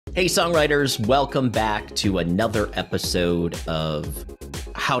Hey, songwriters, welcome back to another episode of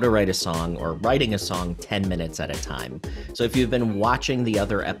How to Write a Song or Writing a Song 10 minutes at a time. So, if you've been watching the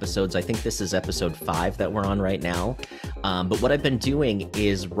other episodes, I think this is episode 5 that we're on right now. But what I've been doing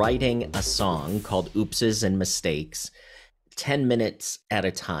is writing a song called Oopses and Mistakes 10 minutes at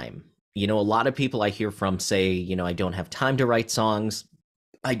a time. You know, a lot of people I hear from say, I don't have time to write songs.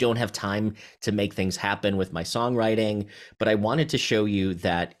 I don't have time to make things happen with my songwriting, but I wanted to show you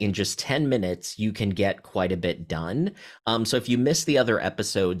that in just 10 minutes, you can get quite a bit done. So if you missed the other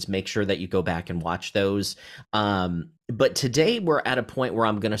episodes, make sure that you go back and watch those. But today we're at a point where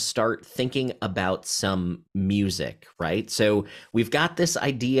I'm going to start thinking about some music, right? So we've got this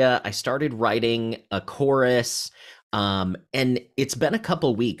idea. I started writing a chorus. And it's been a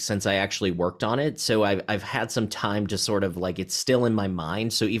couple weeks since I actually worked on it. So I've had some time to sort of like, it's still in my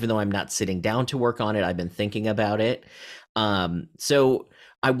mind. So even though I'm not sitting down to work on it, I've been thinking about it. So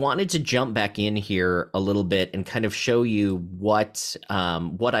I wanted to jump back in here a little bit and kind of show you what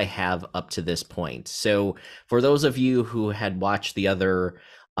I have up to this point. So for those of you who had watched the other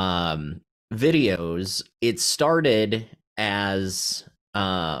videos, it started as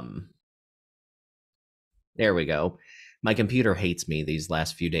there we go. My computer hates me these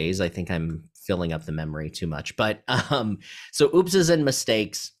last few days. I think I'm filling up the memory too much. But so Oopses and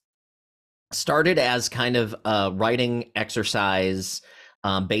Mistakes started as kind of a writing exercise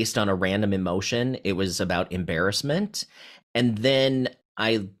based on a random emotion. It was about embarrassment. And then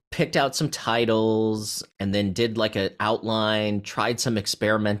I picked out some titles and then did like an outline, tried some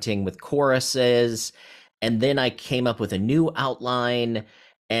experimenting with choruses. And then I came up with a new outline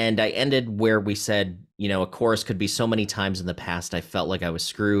and I ended where we said, a chorus could be so many times in the past. I felt like I was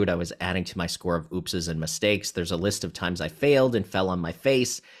screwed. I was adding to my score of oopses and mistakes. There's a list of times I failed and fell on my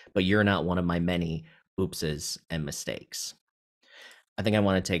face, but you're not one of my many oopses and mistakes. I think I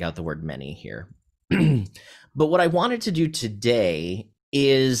want to take out the word many here. But what I wanted to do today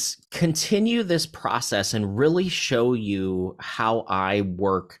is continue this process and really show you how I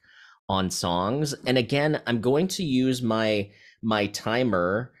work on songs. And again, I'm going to use my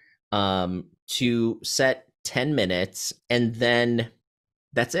timer to set 10 minutes, and then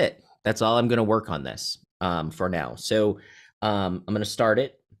that's it. That's all I'm going to work on this for now. So I'm going to start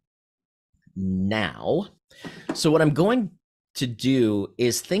it now. So what I'm going to do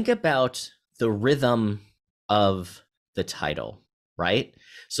is think about the rhythm of the title, right?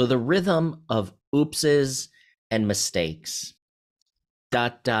 So the rhythm of oopses and mistakes. Da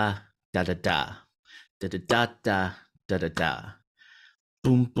da da da da da da da da da da da.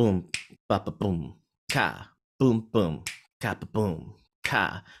 Boom boom ba ba boom ka boom boom ka ba boom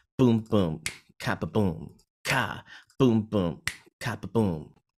ka boom boom ka ba boom ka boom boom ka ba boom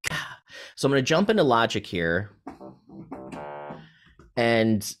ka. So I'm going to jump into Logic here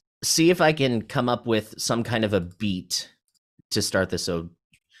and see if I can come up with some kind of a beat to start this.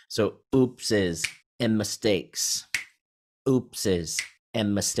 So oopses and mistakes, oopses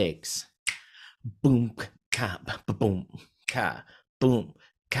and mistakes. Boom ka ba boom ka boom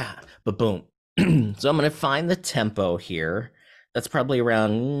ka ba boom. So I'm going to find the tempo here. That's probably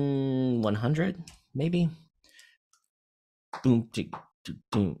around 100, maybe. Boom,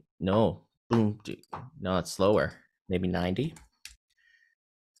 boom. No, boom, no, it's slower. Maybe 90.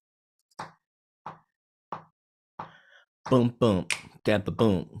 Boom, boom, gap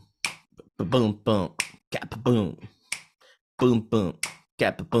boom, boom, boom, gap boom, boom, boom,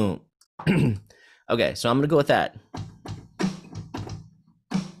 gap boom. Okay, so I'm gonna go with that.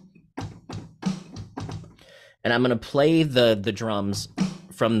 And I'm gonna play the drums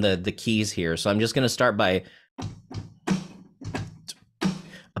from the keys here. So I'm just gonna start by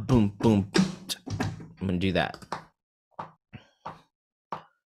a boom, boom. I'm gonna do that.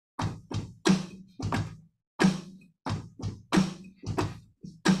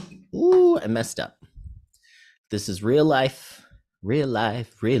 Ooh, I messed up. This is real life, real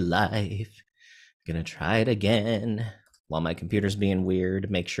life, real life. Gonna try it again. While my computer's being weird,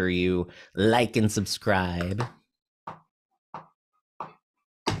 make sure you like and subscribe.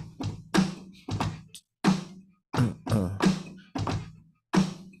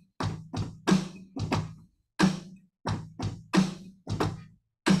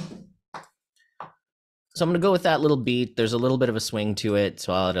 So I'm going to go with that little beat. There's a little bit of a swing to it,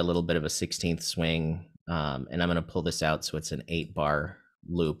 so I'll add a little bit of a 16th swing, and I'm going to pull this out so it's an 8-bar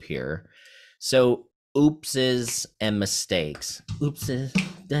loop here. So oopses and mistakes. Oopses.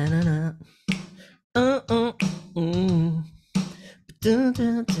 Da-da-da.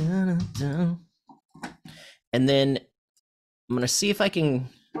 Da-da-da-da-da. And then I'm going to see if I can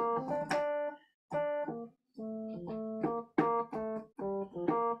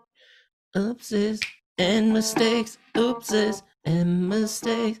oopses and mistakes, oopses and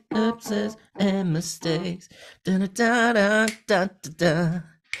mistakes, oopses and mistakes. Da da da da da da.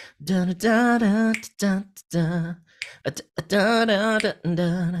 Da da da da da da da da da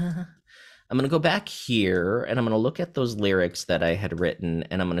da. I'm gonna go back here and I'm gonna look at those lyrics that I had written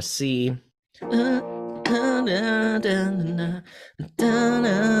and I'm gonna see.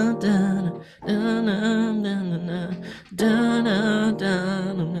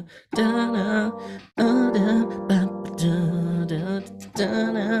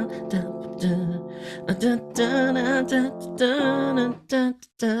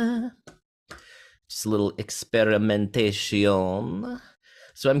 Just a little experimentation.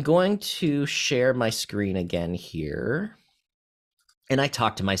 So I'm going to share my screen again here. And I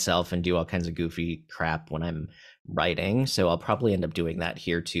talk to myself and do all kinds of goofy crap when I'm writing. So I'll probably end up doing that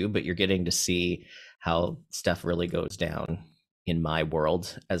here too, but you're getting to see how stuff really goes down in my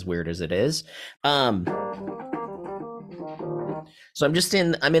world, as weird as it is. So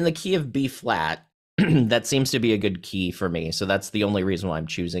I'm in the key of B flat. That seems to be a good key for me. So that's the only reason why I'm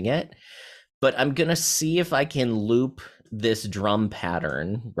choosing it. But I'm going to see if I can loop this drum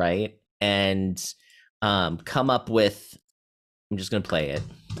pattern, right? And come up with, I'm just going to play it.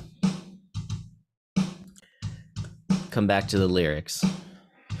 Come back to the lyrics.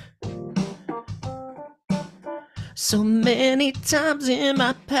 So many times in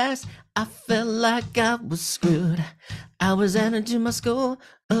my past, I felt like I was screwed. I was adding to my score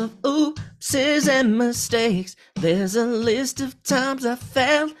of oopses and mistakes. There's a list of times I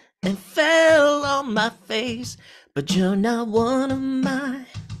fell and fell on my face, but you're not one of my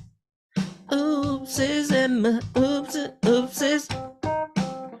oopses and my oopses,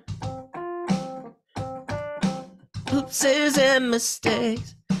 oopses and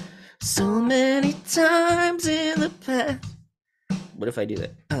mistakes. So many times in the past. What if I do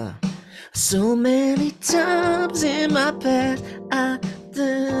that? So many times in my past, I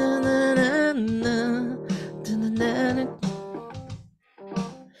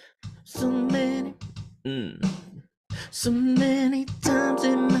so many times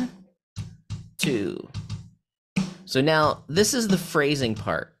in my two. So now this is the phrasing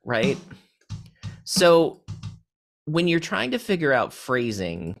part, right? So when you're trying to figure out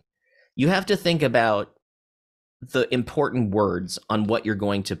phrasing, you have to think about the important words on what you're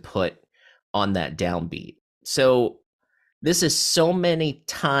going to put on that downbeat. So this is so many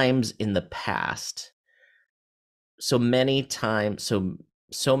times in the past. So many times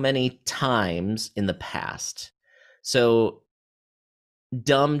in the past. So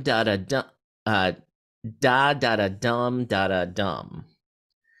dum da da dum da da da dum da da dum.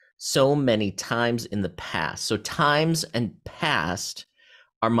 So many times in the past. So times and past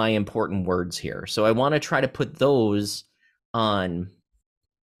are my important words here. So I want to try to put those on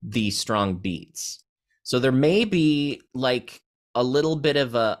the strong beats. So there may be like a little bit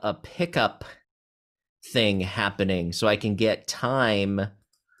of a pickup thing happening so I can get time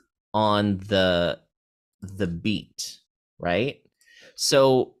on the beat, right?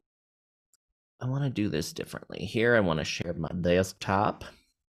 So I want to do this differently. Here I want to share my desktop.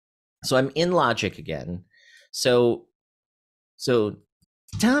 So I'm in Logic again. So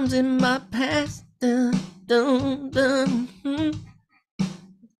times in my past.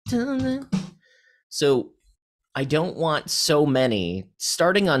 So I don't want so many.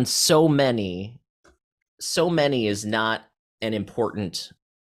 Starting on so many is not an important.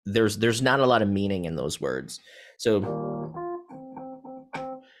 There's not a lot of meaning in those words. So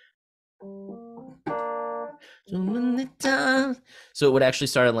many times. So it would actually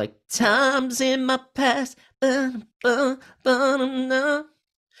start like times in my past. Felt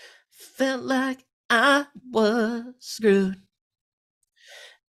like I was screwed.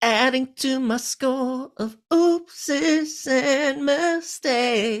 Adding to my score of oopses and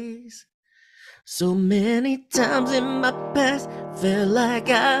mistakes. So many times in my past, felt like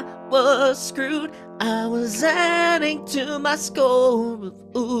I was screwed. I was adding to my score of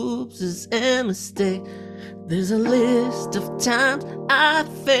oopses and mistakes. There's a list of times I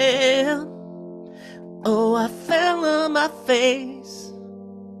failed. Oh, I fell on my face.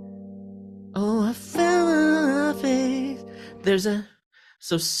 Oh, I fell on my face. There's a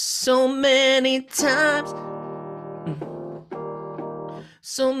so many times.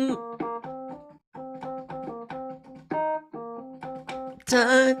 So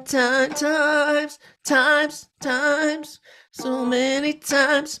times. So many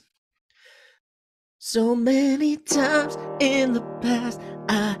times. So many times in the past,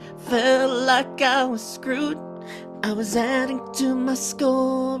 I felt like I was screwed. I was adding to my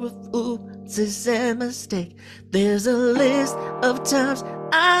score of oopses and mistakes. There's a list of times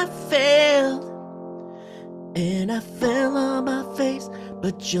I failed. And I fell on my face,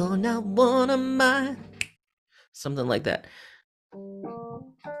 but you're not one of mine. Something like that.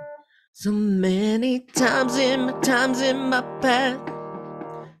 So many times in my past,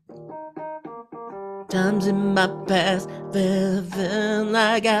 felt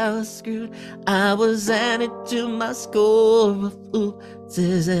like I was screwed. I was added to my score of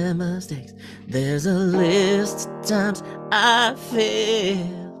oopses and mistakes. There's a list of times I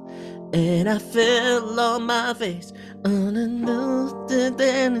failed. And I fell on my face underneath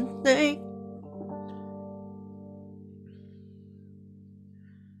anything.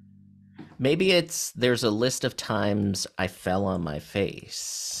 Maybe it's there's a list of times I fell on my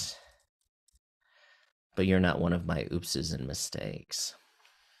face, but you're not one of my oopses and mistakes.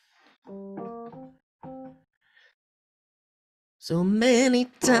 So many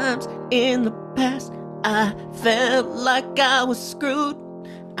times in the past, I felt like I was screwed.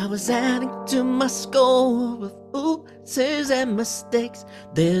 I was adding to my score with oopses and mistakes.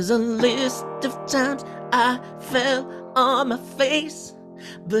 There's a list of times I fell on my face,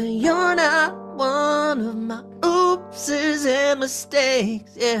 but you're not one of my oopses and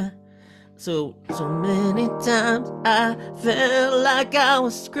mistakes. Yeah. So many times I felt like I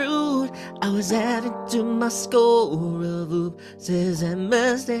was screwed. I was adding to my score of oopses and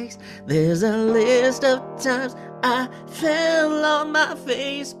mistakes. There's a list of times I fell on my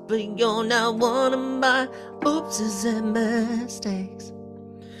face, but you're not one of my oopses and mistakes.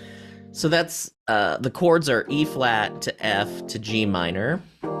 So that's the chords are E flat to F to G minor.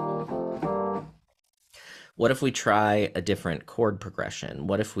 What if we try a different chord progression?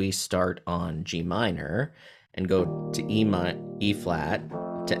 What if we start on G minor and go to E flat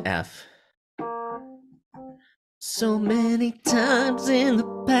to F? So many times in the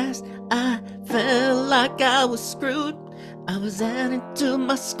past, I felt like I was screwed. I was adding to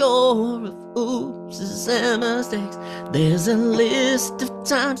my score of oopses and mistakes. There's a list of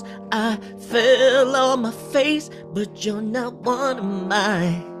times I fell on my face, but you're not one of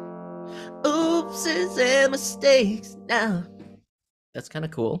my oopses and mistakes. Now, that's kind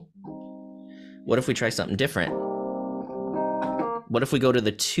of cool. What if we try something different? What if we go to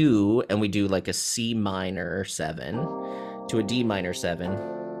the 2 and we do like a C minor 7 to a D minor 7?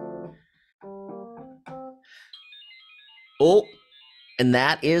 Oh, and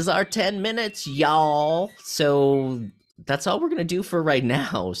that is our 10 minutes, y'all. So that's all we're going to do for right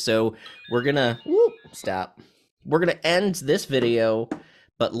now. So we're going to stop. We're going to end this video,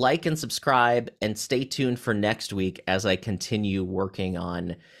 but like and subscribe and stay tuned for next week as I continue working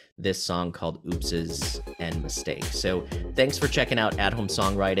on this song called Oopses and Mistakes. So thanks for checking out At Home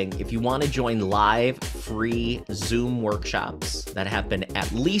Songwriting. If you want to join live free Zoom workshops that happen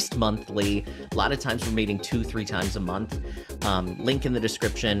at least monthly, a lot of times we're meeting 2-3 times a month, link in the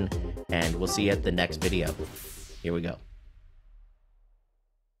description, and we'll see you at the next video. Here we go.